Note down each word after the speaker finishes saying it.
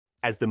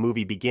As the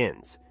movie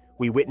begins,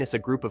 we witness a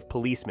group of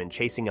policemen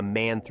chasing a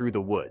man through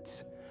the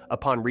woods.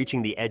 Upon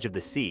reaching the edge of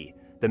the sea,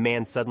 the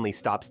man suddenly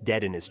stops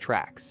dead in his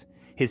tracks.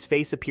 His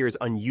face appears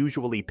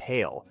unusually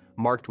pale,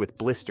 marked with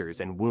blisters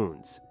and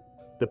wounds.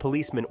 The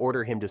policemen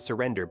order him to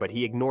surrender, but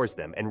he ignores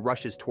them and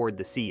rushes toward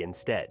the sea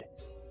instead.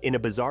 In a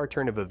bizarre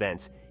turn of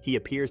events, he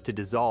appears to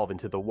dissolve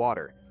into the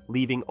water,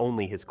 leaving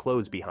only his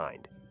clothes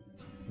behind.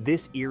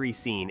 This eerie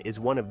scene is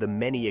one of the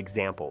many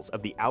examples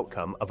of the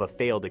outcome of a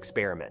failed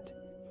experiment.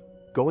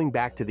 Going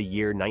back to the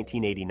year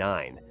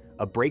 1989,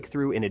 a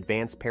breakthrough in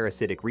advanced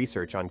parasitic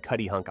research on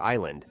Cuttyhunk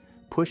Island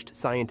pushed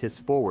scientists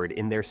forward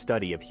in their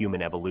study of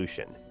human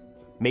evolution.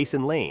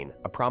 Mason Lane,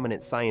 a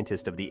prominent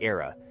scientist of the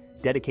era,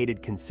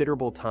 dedicated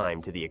considerable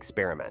time to the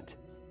experiment.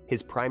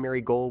 His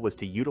primary goal was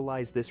to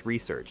utilize this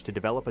research to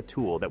develop a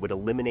tool that would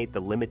eliminate the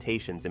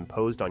limitations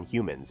imposed on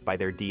humans by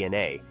their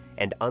DNA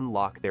and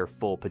unlock their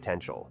full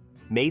potential.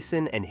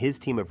 Mason and his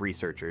team of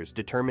researchers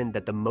determined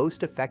that the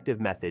most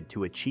effective method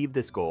to achieve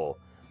this goal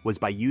was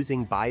by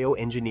using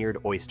bioengineered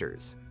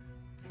oysters.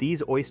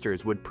 These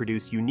oysters would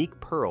produce unique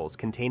pearls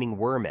containing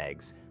worm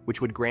eggs,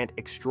 which would grant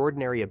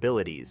extraordinary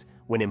abilities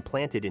when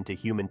implanted into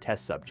human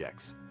test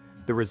subjects.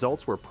 The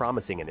results were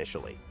promising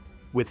initially,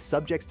 with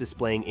subjects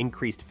displaying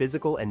increased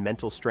physical and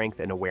mental strength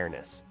and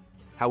awareness.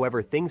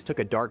 However, things took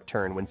a dark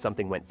turn when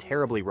something went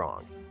terribly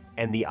wrong,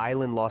 and the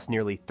island lost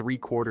nearly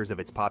 3/4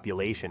 of its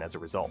population as a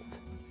result.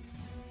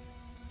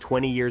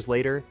 20 years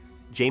later,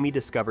 Jamie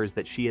discovers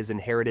that she has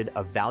inherited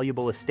a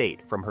valuable estate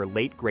from her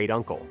late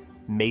great-uncle,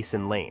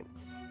 Mason Lane.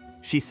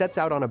 She sets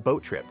out on a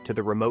boat trip to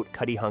the remote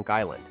Cuttyhunk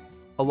Island,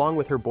 along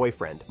with her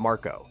boyfriend,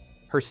 Marco,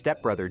 her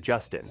stepbrother,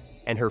 Justin,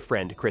 and her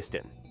friend,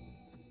 Kristen.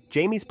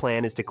 Jamie's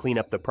plan is to clean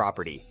up the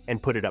property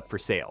and put it up for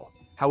sale.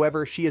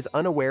 However, she is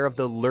unaware of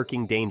the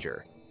lurking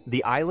danger.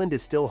 The island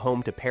is still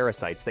home to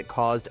parasites that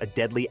caused a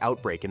deadly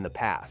outbreak in the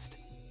past.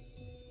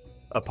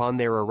 Upon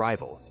their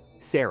arrival,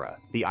 Sarah,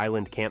 the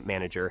island camp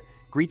manager,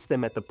 greets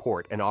them at the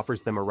port and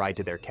offers them a ride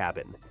to their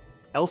cabin.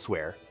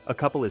 Elsewhere, a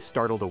couple is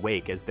startled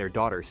awake as their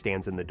daughter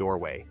stands in the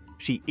doorway.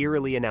 She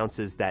eerily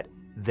announces that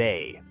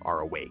they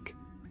are awake,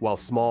 while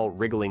small,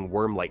 wriggling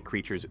worm-like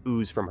creatures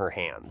ooze from her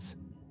hands.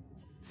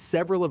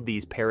 Several of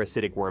these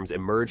parasitic worms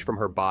emerge from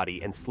her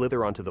body and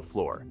slither onto the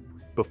floor,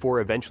 before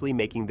eventually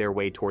making their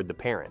way toward the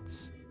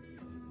parents.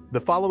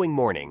 The following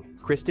morning,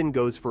 Kristen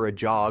goes for a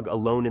jog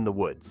alone in the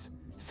woods.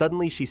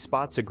 Suddenly, she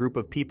spots a group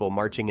of people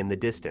marching in the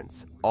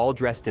distance, all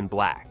dressed in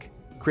black.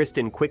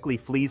 Kristen quickly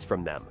flees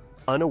from them,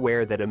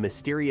 unaware that a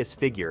mysterious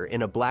figure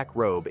in a black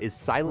robe is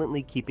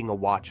silently keeping a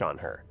watch on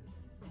her.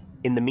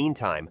 In the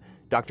meantime,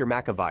 Dr.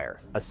 McAvire,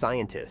 a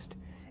scientist,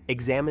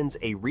 examines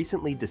a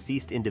recently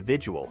deceased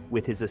individual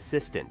with his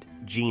assistant,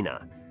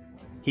 Gina.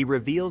 He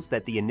reveals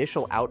that the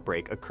initial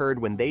outbreak occurred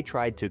when they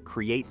tried to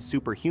create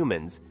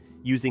superhumans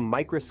using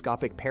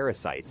microscopic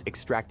parasites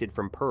extracted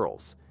from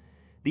pearls.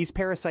 These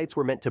parasites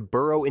were meant to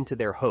burrow into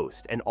their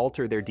host and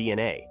alter their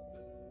DNA.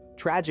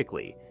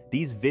 Tragically,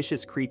 these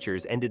vicious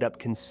creatures ended up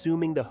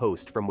consuming the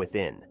host from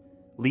within,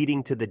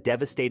 leading to the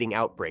devastating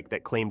outbreak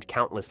that claimed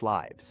countless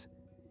lives.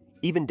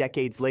 Even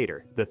decades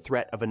later, the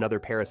threat of another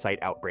parasite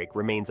outbreak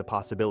remains a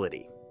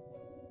possibility.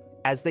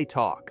 As they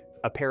talk,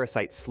 a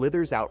parasite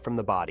slithers out from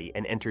the body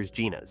and enters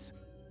Gina's.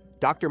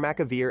 Dr.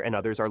 McAvire and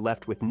others are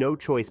left with no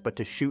choice but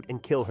to shoot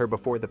and kill her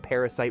before the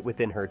parasite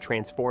within her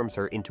transforms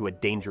her into a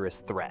dangerous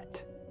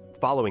threat.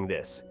 Following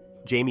this,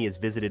 Jamie is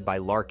visited by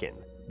Larkin,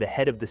 the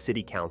head of the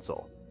city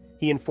council.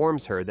 He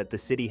informs her that the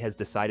city has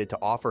decided to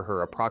offer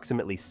her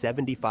approximately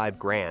 $75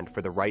 grand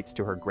for the rights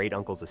to her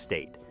great-uncle's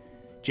estate.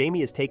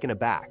 Jamie is taken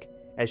aback,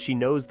 as she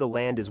knows the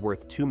land is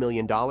worth $2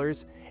 million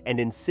and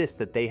insists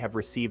that they have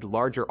received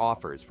larger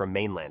offers from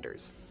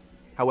mainlanders.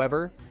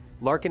 However,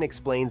 Larkin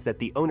explains that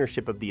the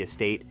ownership of the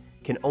estate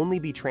can only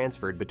be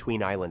transferred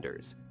between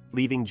islanders,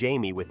 leaving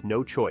Jamie with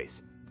no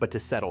choice but to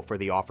settle for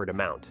the offered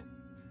amount.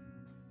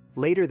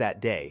 Later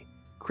that day,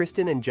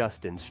 Kristen and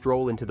Justin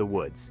stroll into the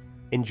woods,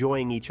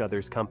 enjoying each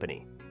other's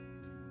company.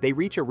 They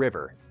reach a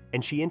river,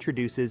 and she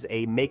introduces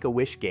a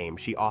make-a-wish game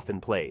she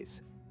often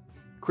plays.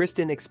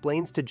 Kristen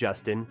explains to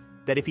Justin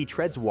that if he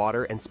treads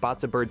water and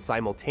spots a bird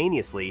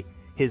simultaneously,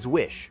 his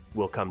wish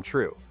will come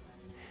true.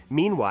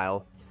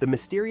 Meanwhile, the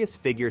mysterious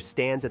figure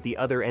stands at the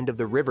other end of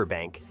the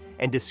riverbank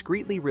and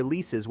discreetly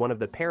releases one of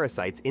the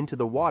parasites into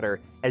the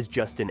water as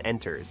Justin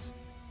enters.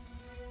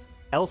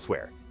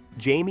 Elsewhere,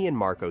 Jamie and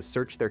Marco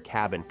search their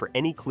cabin for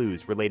any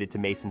clues related to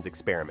Mason's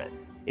experiment,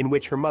 in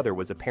which her mother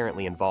was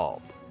apparently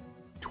involved.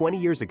 20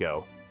 years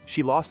ago,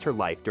 she lost her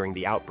life during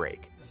the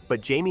outbreak, but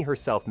Jamie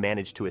herself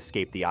managed to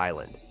escape the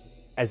island.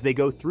 As they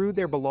go through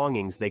their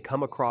belongings, they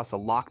come across a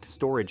locked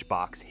storage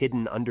box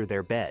hidden under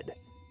their bed.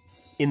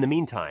 In the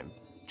meantime,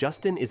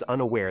 Justin is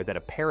unaware that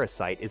a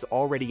parasite is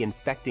already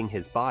infecting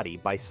his body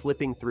by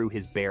slipping through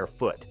his bare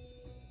foot.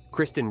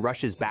 Kristen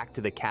rushes back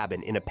to the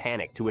cabin in a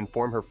panic to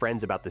inform her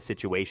friends about the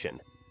situation.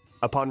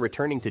 Upon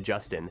returning to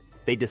Justin,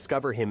 they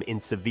discover him in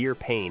severe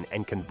pain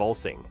and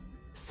convulsing.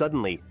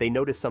 Suddenly, they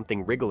notice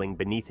something wriggling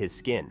beneath his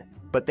skin,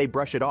 but they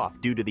brush it off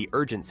due to the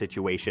urgent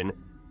situation.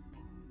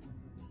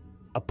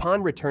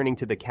 Upon returning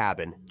to the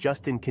cabin,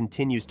 Justin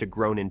continues to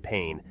groan in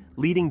pain,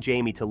 leading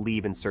Jamie to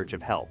leave in search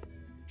of help.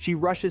 She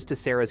rushes to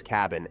Sarah's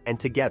cabin, and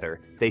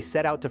together, they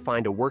set out to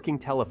find a working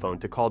telephone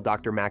to call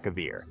Dr.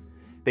 McAveer.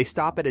 They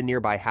stop at a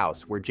nearby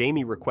house where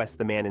Jamie requests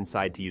the man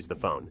inside to use the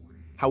phone.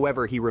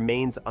 However, he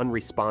remains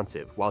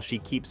unresponsive while she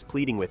keeps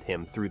pleading with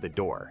him through the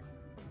door.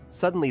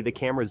 Suddenly, the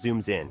camera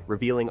zooms in,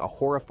 revealing a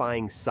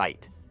horrifying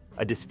sight.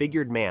 A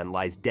disfigured man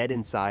lies dead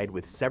inside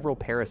with several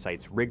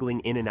parasites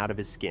wriggling in and out of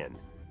his skin.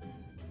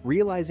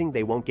 Realizing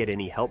they won't get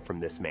any help from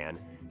this man,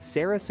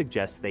 Sarah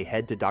suggests they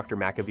head to Dr.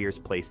 McAveer's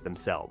place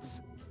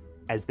themselves.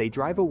 As they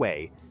drive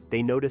away,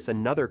 they notice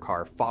another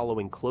car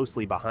following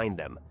closely behind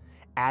them,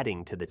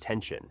 adding to the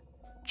tension.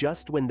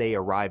 Just when they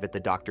arrive at the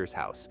doctor's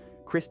house,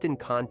 Kristen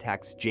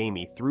contacts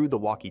Jamie through the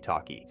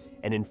walkie-talkie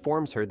and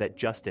informs her that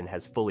Justin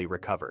has fully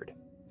recovered.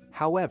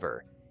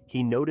 However,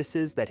 he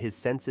notices that his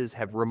senses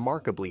have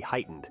remarkably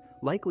heightened,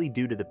 likely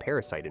due to the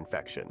parasite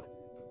infection.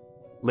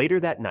 Later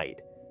that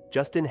night,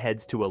 Justin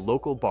heads to a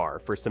local bar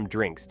for some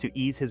drinks to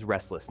ease his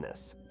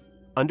restlessness.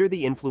 Under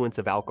the influence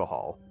of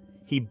alcohol,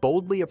 he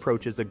boldly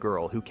approaches a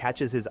girl who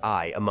catches his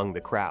eye among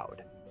the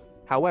crowd.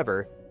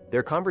 However,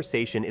 their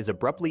conversation is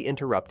abruptly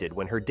interrupted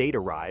when her date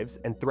arrives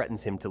and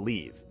threatens him to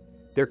leave.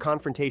 Their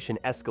confrontation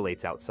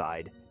escalates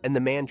outside, and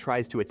the man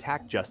tries to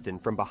attack Justin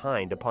from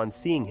behind upon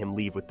seeing him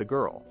leave with the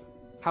girl.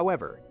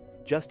 However,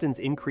 Justin's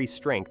increased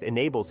strength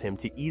enables him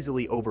to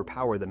easily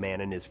overpower the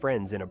man and his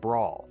friends in a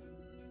brawl.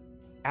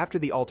 After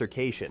the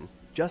altercation,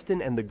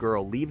 Justin and the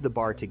girl leave the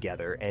bar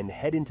together and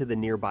head into the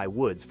nearby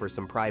woods for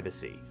some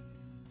privacy.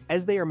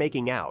 As they are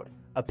making out,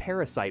 a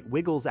parasite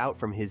wiggles out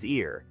from his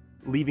ear,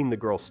 leaving the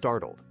girl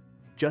startled.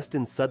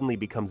 Justin suddenly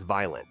becomes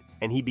violent,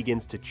 and he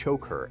begins to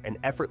choke her and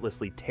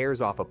effortlessly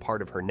tears off a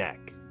part of her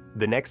neck.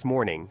 The next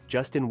morning,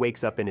 Justin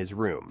wakes up in his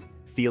room,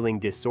 feeling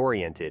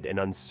disoriented and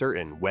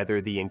uncertain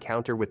whether the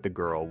encounter with the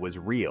girl was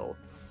real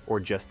or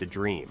just a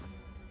dream.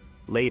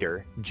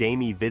 Later,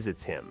 Jamie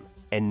visits him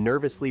and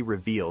nervously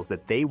reveals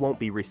that they won't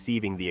be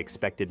receiving the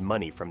expected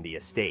money from the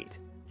estate.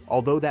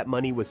 Although that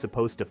money was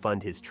supposed to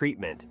fund his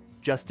treatment,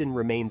 Justin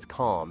remains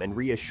calm and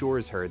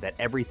reassures her that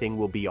everything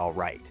will be all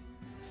right.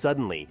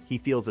 Suddenly, he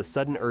feels a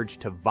sudden urge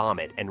to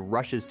vomit and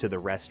rushes to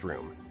the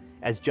restroom.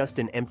 As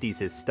Justin empties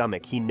his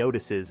stomach, he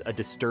notices a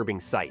disturbing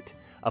sight,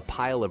 a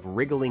pile of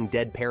wriggling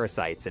dead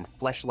parasites and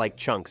flesh-like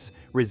chunks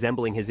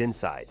resembling his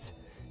insides.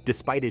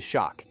 Despite his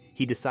shock,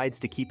 he decides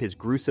to keep his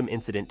gruesome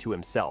incident to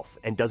himself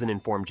and doesn't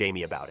inform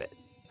Jamie about it.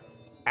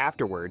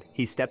 Afterward,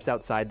 he steps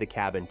outside the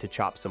cabin to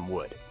chop some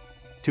wood.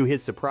 To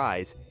his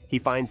surprise, he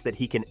finds that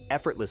he can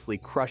effortlessly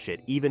crush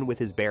it even with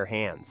his bare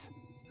hands.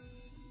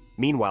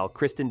 Meanwhile,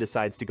 Kristen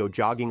decides to go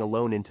jogging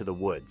alone into the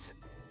woods.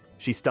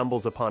 She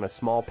stumbles upon a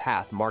small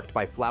path marked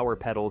by flower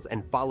petals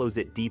and follows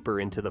it deeper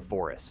into the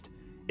forest.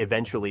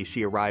 Eventually,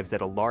 she arrives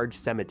at a large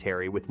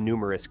cemetery with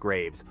numerous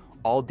graves,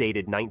 all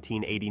dated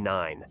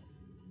 1989.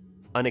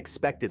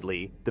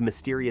 Unexpectedly, the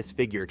mysterious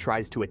figure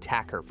tries to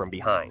attack her from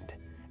behind.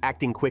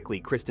 Acting quickly,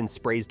 Kristen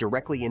sprays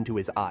directly into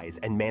his eyes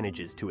and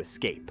manages to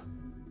escape.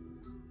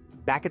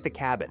 Back at the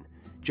cabin,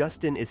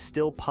 Justin is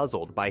still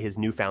puzzled by his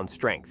newfound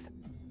strength.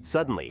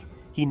 Suddenly,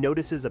 he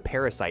notices a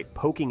parasite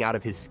poking out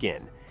of his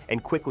skin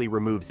and quickly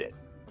removes it.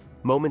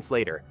 Moments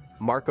later,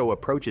 Marco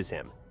approaches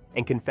him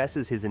and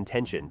confesses his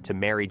intention to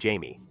marry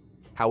Jamie.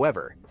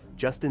 However,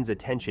 Justin's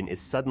attention is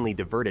suddenly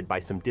diverted by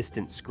some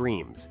distant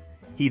screams.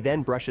 He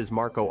then brushes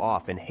Marco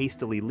off and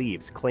hastily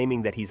leaves,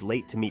 claiming that he's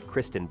late to meet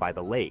Kristen by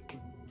the lake.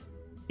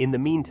 In the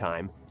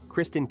meantime,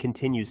 Kristen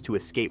continues to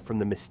escape from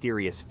the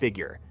mysterious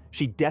figure.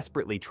 She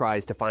desperately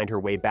tries to find her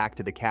way back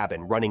to the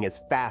cabin, running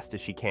as fast as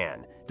she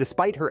can.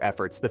 Despite her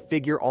efforts, the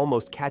figure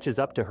almost catches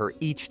up to her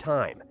each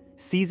time.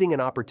 Seizing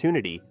an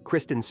opportunity,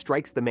 Kristen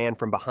strikes the man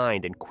from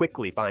behind and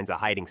quickly finds a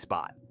hiding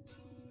spot,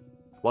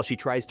 while she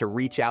tries to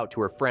reach out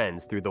to her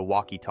friends through the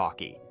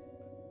walkie-talkie.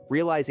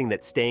 Realizing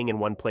that staying in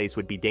one place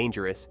would be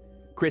dangerous,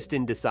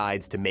 Kristen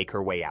decides to make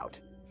her way out.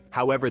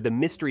 However, the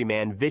mystery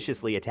man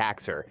viciously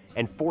attacks her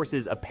and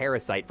forces a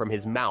parasite from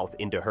his mouth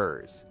into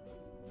hers.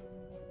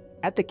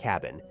 At the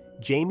cabin,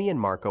 Jamie and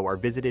Marco are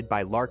visited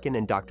by Larkin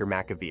and Dr.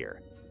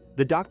 McAveer.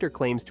 The doctor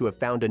claims to have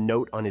found a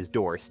note on his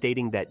door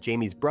stating that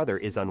Jamie's brother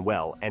is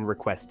unwell and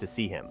requests to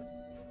see him.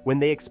 When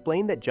they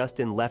explain that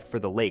Justin left for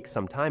the lake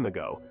some time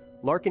ago,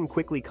 Larkin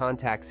quickly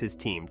contacts his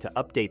team to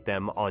update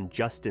them on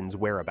Justin's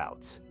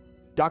whereabouts.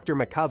 Dr.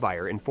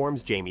 McAveer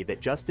informs Jamie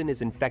that Justin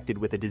is infected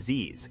with a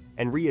disease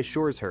and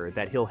reassures her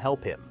that he'll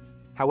help him.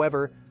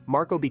 However,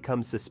 Marco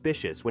becomes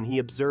suspicious when he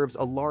observes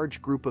a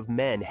large group of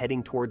men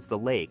heading towards the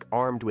lake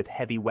armed with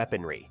heavy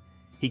weaponry.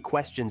 He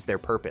questions their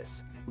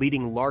purpose,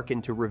 leading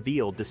Larkin to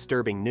reveal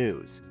disturbing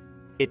news.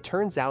 It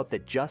turns out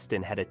that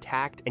Justin had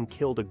attacked and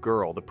killed a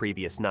girl the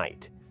previous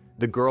night.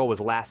 The girl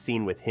was last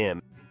seen with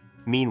him.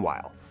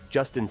 Meanwhile,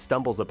 Justin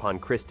stumbles upon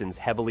Kristen's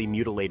heavily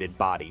mutilated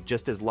body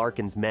just as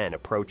Larkin's men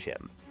approach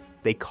him.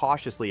 They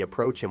cautiously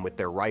approach him with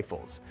their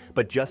rifles,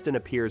 but Justin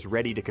appears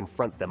ready to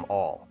confront them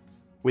all.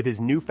 With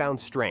his newfound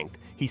strength,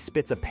 he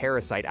spits a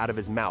parasite out of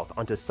his mouth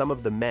onto some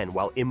of the men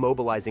while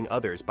immobilizing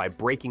others by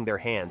breaking their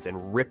hands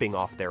and ripping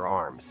off their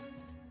arms.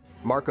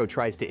 Marco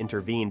tries to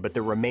intervene, but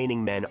the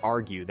remaining men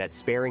argue that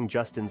sparing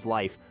Justin's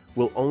life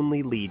will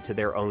only lead to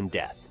their own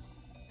death.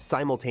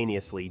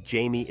 Simultaneously,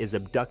 Jamie is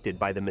abducted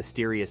by the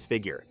mysterious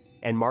figure,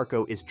 and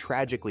Marco is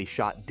tragically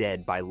shot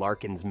dead by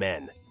Larkin's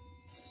men.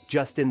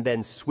 Justin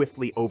then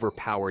swiftly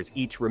overpowers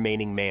each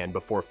remaining man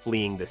before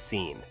fleeing the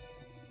scene.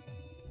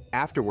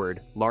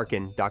 Afterward,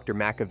 Larkin, Dr.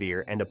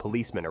 McAveer, and a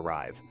policeman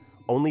arrive,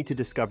 only to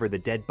discover the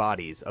dead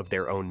bodies of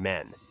their own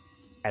men.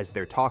 As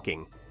they're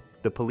talking,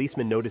 the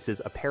policeman notices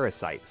a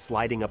parasite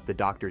sliding up the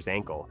doctor's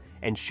ankle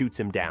and shoots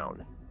him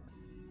down.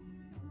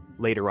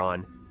 Later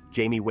on,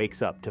 Jamie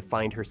wakes up to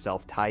find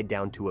herself tied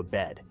down to a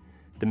bed.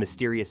 The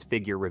mysterious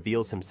figure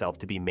reveals himself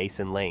to be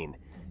Mason Lane,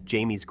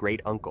 Jamie's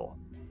great uncle.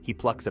 He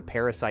plucks a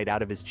parasite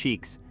out of his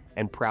cheeks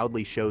and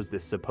proudly shows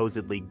this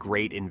supposedly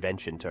great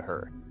invention to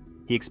her.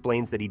 He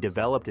explains that he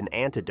developed an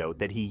antidote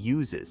that he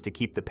uses to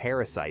keep the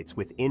parasites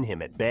within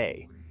him at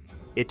bay.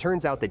 It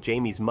turns out that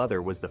Jamie's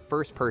mother was the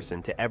first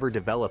person to ever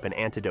develop an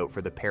antidote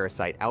for the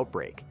parasite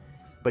outbreak,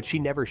 but she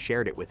never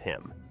shared it with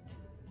him.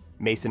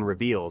 Mason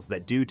reveals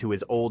that due to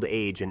his old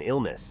age and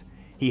illness,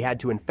 he had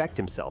to infect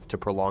himself to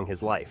prolong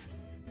his life.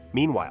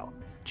 Meanwhile,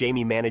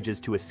 Jamie manages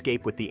to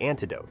escape with the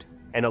antidote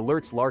and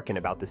alerts Larkin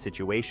about the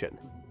situation.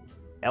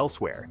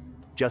 Elsewhere,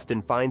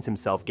 Justin finds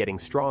himself getting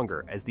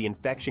stronger as the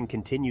infection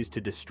continues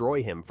to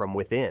destroy him from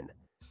within.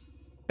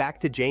 Back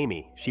to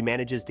Jamie, she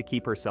manages to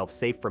keep herself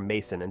safe from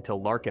Mason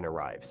until Larkin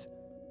arrives.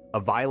 A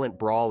violent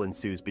brawl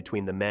ensues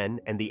between the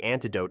men, and the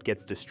antidote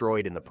gets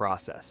destroyed in the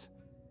process.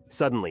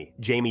 Suddenly,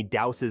 Jamie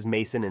douses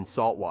Mason in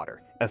salt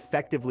water,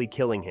 effectively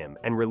killing him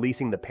and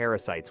releasing the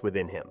parasites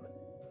within him.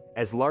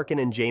 As Larkin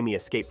and Jamie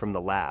escape from the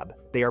lab,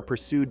 they are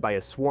pursued by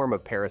a swarm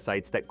of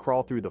parasites that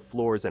crawl through the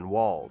floors and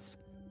walls.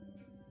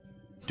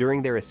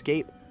 During their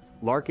escape,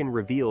 Larkin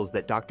reveals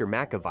that Dr.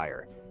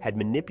 McAveer had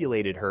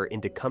manipulated her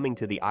into coming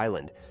to the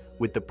island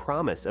with the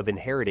promise of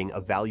inheriting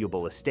a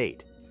valuable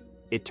estate.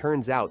 It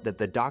turns out that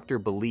the doctor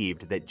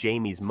believed that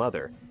Jamie's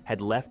mother had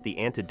left the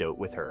antidote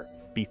with her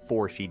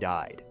before she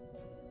died.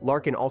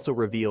 Larkin also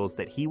reveals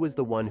that he was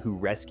the one who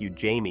rescued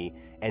Jamie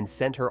and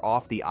sent her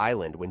off the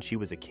island when she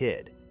was a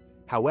kid.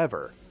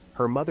 However,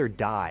 her mother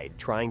died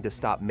trying to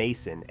stop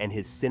Mason and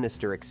his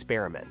sinister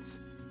experiments.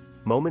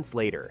 Moments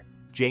later,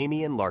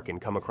 Jamie and Larkin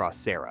come across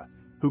Sarah,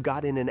 who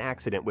got in an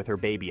accident with her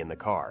baby in the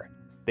car.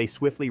 They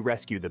swiftly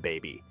rescue the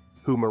baby,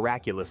 who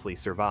miraculously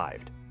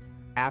survived.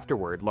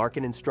 Afterward,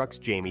 Larkin instructs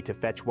Jamie to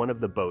fetch one of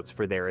the boats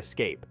for their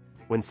escape,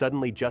 when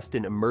suddenly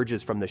Justin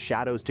emerges from the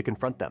shadows to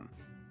confront them.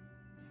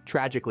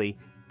 Tragically,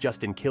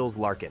 Justin kills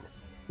Larkin,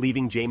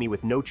 leaving Jamie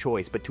with no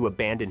choice but to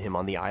abandon him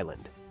on the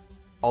island.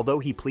 Although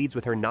he pleads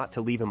with her not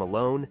to leave him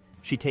alone,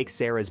 she takes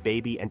Sarah's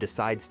baby and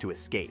decides to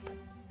escape.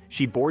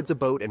 She boards a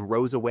boat and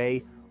rows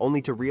away,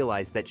 only to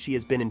realize that she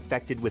has been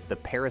infected with the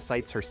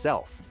parasites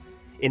herself.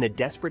 In a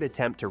desperate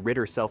attempt to rid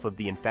herself of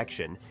the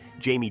infection,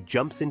 Jamie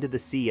jumps into the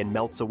sea and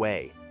melts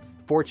away.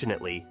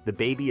 Fortunately, the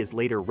baby is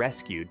later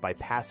rescued by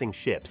passing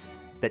ships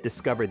that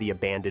discover the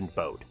abandoned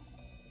boat.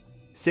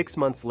 6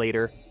 months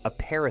later, a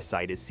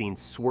parasite is seen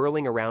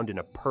swirling around in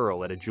a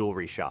pearl at a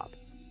jewelry shop.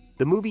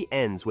 The movie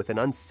ends with an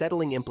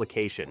unsettling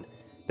implication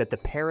that the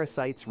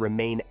parasites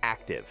remain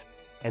active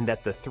and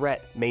that the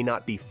threat may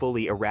not be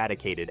fully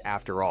eradicated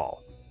after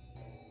all.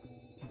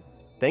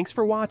 Thanks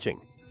for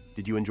watching.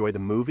 Did you enjoy the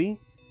movie?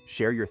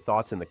 Share your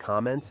thoughts in the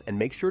comments and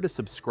make sure to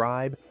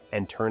subscribe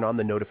and turn on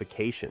the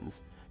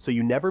notifications so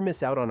you never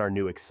miss out on our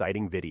new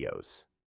exciting videos.